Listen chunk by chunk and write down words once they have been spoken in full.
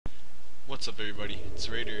what's up everybody? It's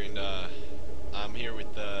Raider and I'm here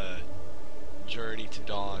with the Journey to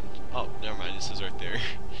Dawn. Oh, never mind, this is right there.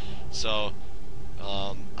 So,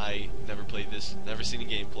 I never played this, never seen a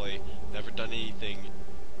gameplay, never done anything,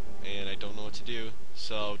 and I don't know what to do,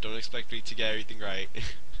 so don't expect me to get everything right.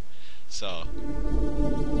 So,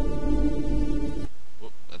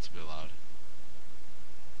 whoop, that's a bit loud.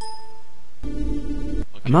 Okay.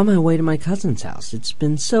 I'm on my way to my cousin's house. It's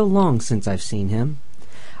been so long since I've seen him.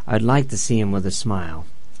 I'd like to see him with a smile.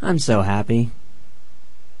 I'm so happy.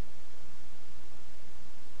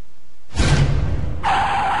 I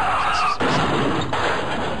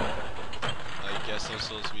guess I'm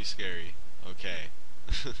supposed to be scary. Okay.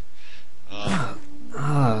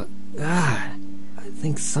 God. I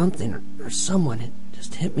think something or someone had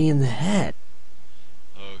just hit me in the head.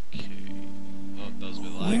 Okay. Oh, that was a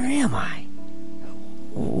bit loud. Where am I?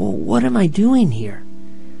 What am I doing here?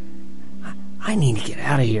 I need to get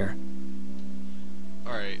out of here.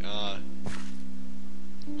 Alright,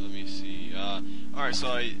 let me see. Alright,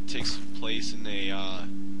 so it takes place in a,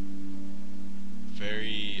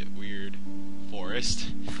 very weird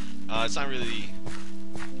forest. It's not really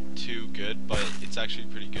too good, but it's actually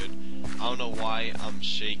pretty good. I don't know why I'm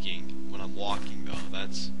shaking when I'm walking, though.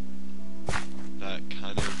 That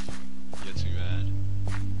kind of gets me mad.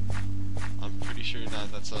 I'm pretty sure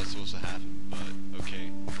that's not supposed to happen, but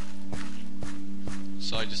okay.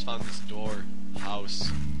 So I just found this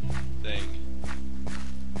house thing.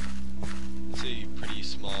 It's a pretty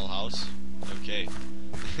small house. Okay.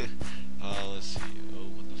 Let's see. Oh,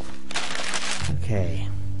 what the fuck? Okay.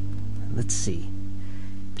 Let's see.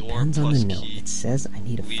 Door Depends on plus the note. key It says I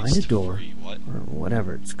need to leads find a to door, free. What? or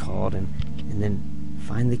whatever it's called, and then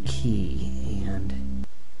find the key, and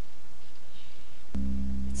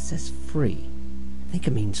it says free. I think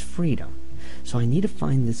it means freedom. So I need to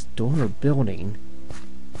find this door or building,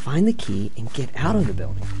 find the key, and get out of the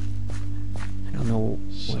building. I don't know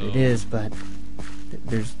what it is, but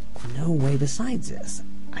there's no way besides this.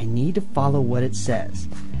 I need to follow what it says.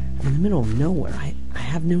 I'm in the middle of nowhere. I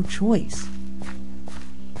have no choice.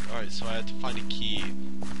 Alright, so I had to find a key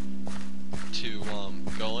to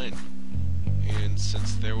go in. And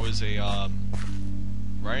since there was a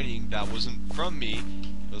writing that wasn't from me,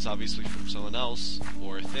 it was obviously from someone else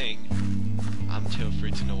or a thing, I'm too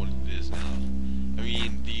afraid to know what it is now. I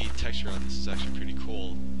mean, the texture on this is actually pretty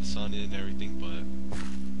cool, the sun and everything, but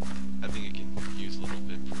I think it can use a little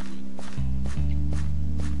bit improvement.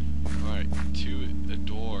 Alright, to a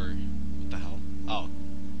door. What the hell? Oh.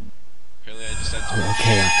 Apparently I just entered.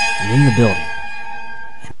 Okay, I'm in the building.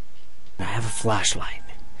 And I have a flashlight.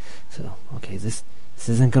 So, okay, this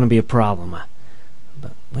isn't going to be a problem.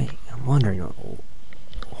 But wait, I'm wondering,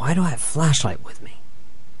 why do I have a flashlight with me?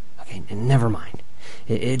 Okay, never mind.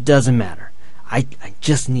 It doesn't matter. I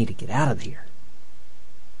just need to get out of here.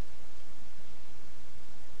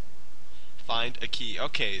 Find a key.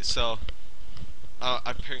 Okay, so I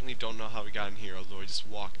apparently don't know how we got in here, although I just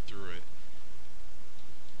walked through it.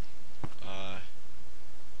 I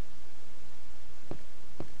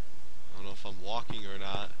don't know if I'm walking or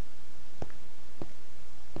not.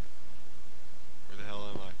 Where the hell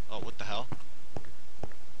am I? Oh, what the hell?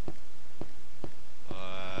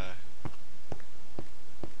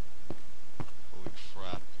 Holy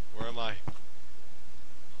crap. Where am I?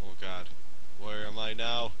 Oh god. Where am I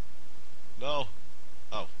now? No!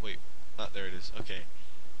 Oh, wait. There it is. Okay.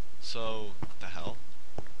 So, what the hell?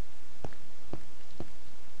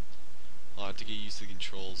 I'll have to get used to the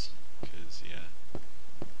controls, because, yeah.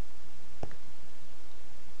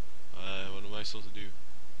 What am I supposed to do?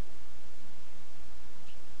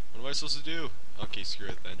 What am I supposed to do? Okay, screw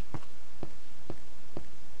it then.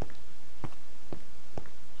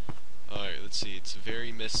 Alright, let's see. It's a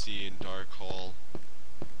very misty and dark hall.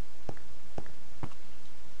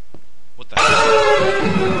 What the hell?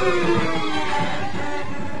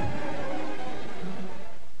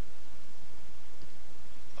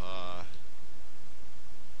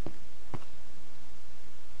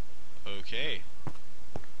 Okay.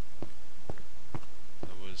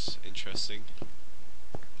 That was interesting.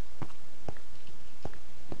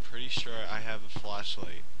 I'm pretty sure I have a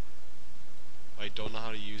flashlight. I don't know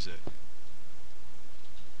how to use it.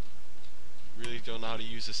 Really don't know how to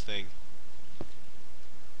use this thing.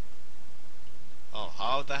 Oh,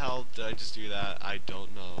 how the hell did I just do that? I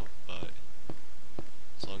don't know, but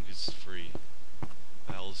as long as it's free.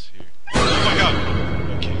 The hell's here? Oh my god!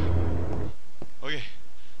 Okay. Okay.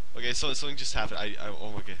 Okay, so something just happened.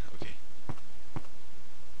 Oh my god, okay.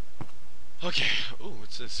 Okay. Ooh,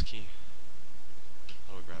 what's this key?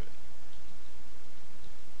 How do I grab it?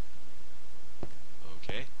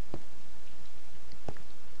 Okay.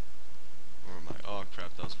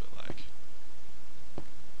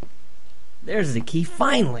 there's the key,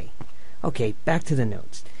 finally. Okay, back to the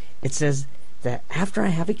notes. It says that after I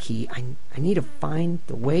have a key, I need to find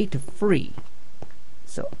the way to free.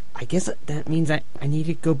 So I guess that means I need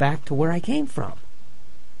to go back to where I came from.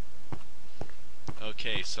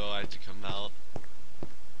 Okay, so I have to come out.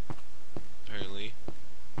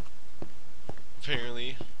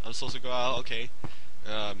 Apparently, I'm supposed to go out. Okay.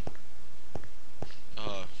 Oh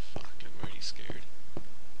fuck! I'm already scared.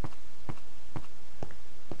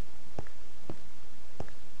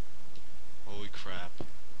 Holy crap!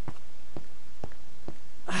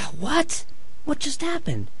 What? What just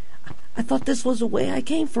happened? I thought this was the way I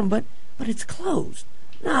came from, but it's closed.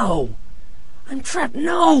 No! I'm trapped.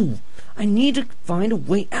 No! I need to find a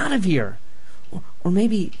way out of here. Or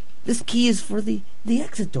maybe this key is for the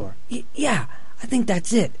exit door. Yeah, I think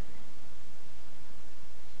that's it.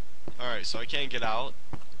 Alright, so I can't get out.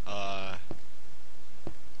 Why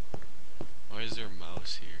is there a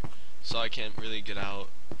mouse here? So I can't really get out,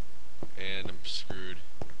 and I'm screwed.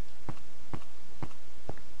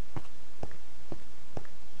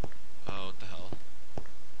 Oh, what the hell?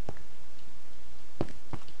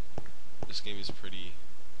 This game is pretty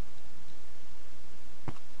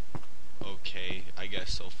okay, I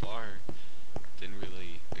guess, so far. Didn't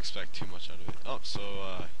really expect too much out of it. Oh, so,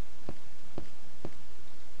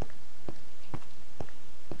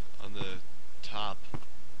 on the top,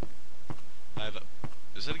 I have a...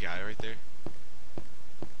 Is that a guy right there?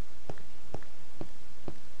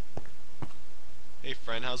 Hey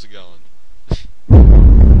friend, how's it going?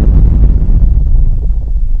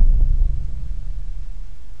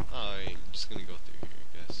 I'm just gonna go through here, I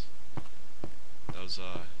guess. That was,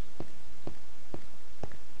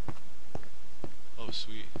 oh,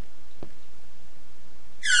 sweet.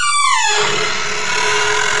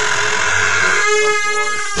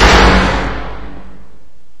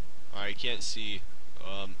 Alright, can't see.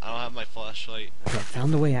 I don't have my flashlight. Okay, I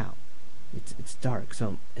found the way out. It's dark,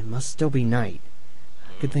 so it must still be night.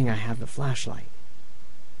 Good thing I have the flashlight.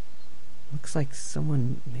 Looks like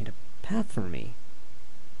someone made a path for me.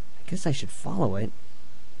 I guess I should follow it.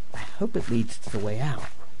 I hope it leads to the way out.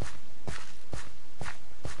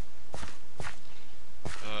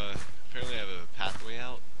 Apparently I have a pathway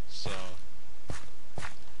out, so...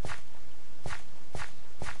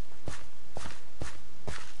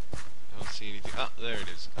 I don't see anything. Oh, there it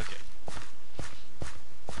is. Okay.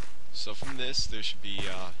 So from this, there should be,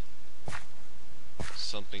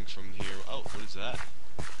 something from here. Oh, what is that?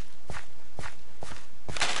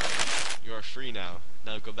 You are free now.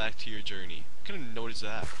 Now go back to your journey. What kind of note is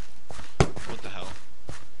that? What the hell?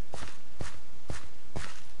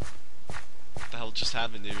 What the hell just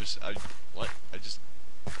happened? It was, what? I just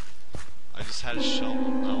had a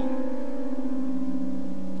shovel.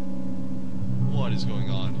 What is going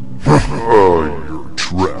on? You're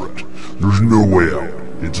trapped. There's no way out.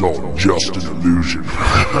 It's all just an illusion.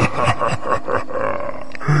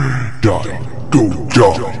 Die. Go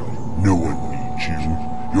die. No one needs you.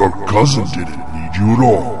 Your cousin didn't need you at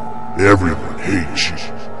all. Everyone hates you.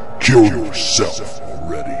 Kill yourself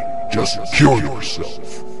already. Just kill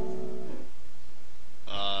yourself.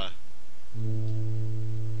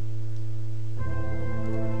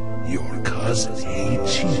 Your cousin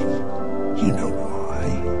hates you. You know why?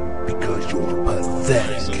 Because you're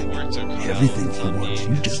pathetic. Everything he wants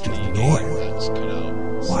you just ignore it.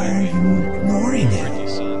 Why are you ignoring him?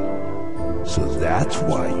 So that's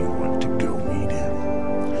why you want to go meet him.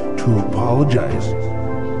 To apologize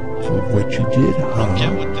for what you did, huh? I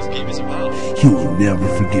get what this game is about. He will never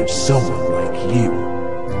forgive someone like you.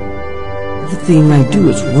 Everything I do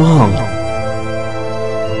is wrong.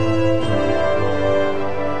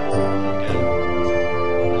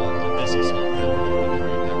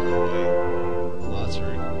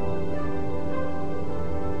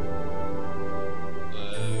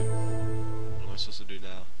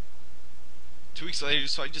 Later,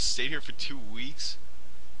 so I just stayed here for 2 weeks?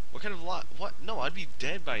 What kind of lot? What? No, I'd be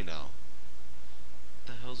dead by now. What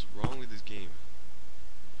the hell's wrong with this game?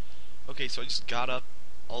 Okay, so I just got up,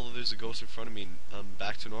 although there's a ghost in front of me, and I'm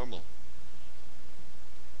back to normal.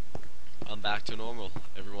 I'm back to normal,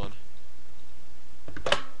 everyone.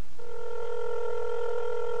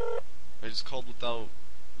 I just called without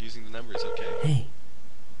using the numbers, okay. Hey,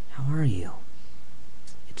 how are you?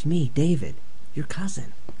 It's me, David, your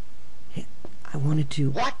cousin. I wanted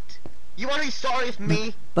to... What? You want to be sorry with me?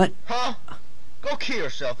 No, but... Huh? Go kill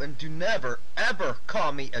yourself and do never, ever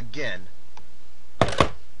call me again.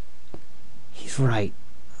 He's right.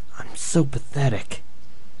 I'm so pathetic.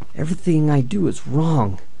 Everything I do is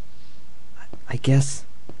wrong. I guess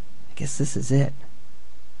this is it.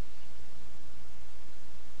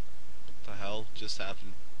 What the hell just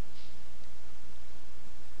happened?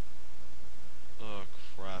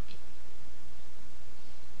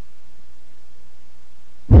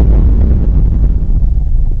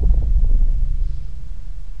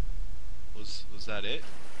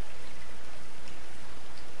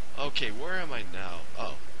 Okay, where am I now?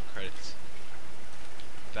 Oh, credits.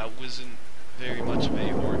 That wasn't very much of a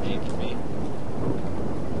horror